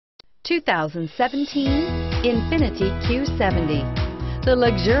2017 INFINITI Q70. The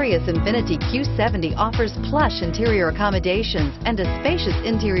luxurious INFINITI Q70 offers plush interior accommodations and a spacious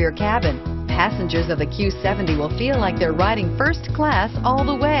interior cabin. Passengers of the Q70 will feel like they're riding first class all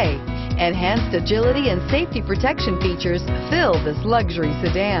the way. Enhanced agility and safety protection features fill this luxury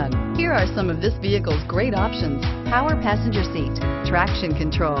sedan. Here are some of this vehicle's great options: power passenger seat, traction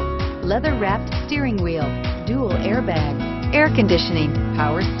control, leather-wrapped steering wheel, dual airbags, air conditioning,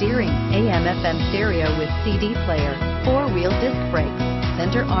 power steering, AM/FM stereo with CD player, four-wheel disc brakes,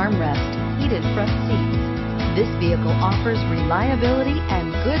 center armrest, heated front seats. This vehicle offers reliability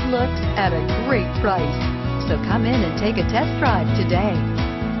and good looks at a great price. So come in and take a test drive today.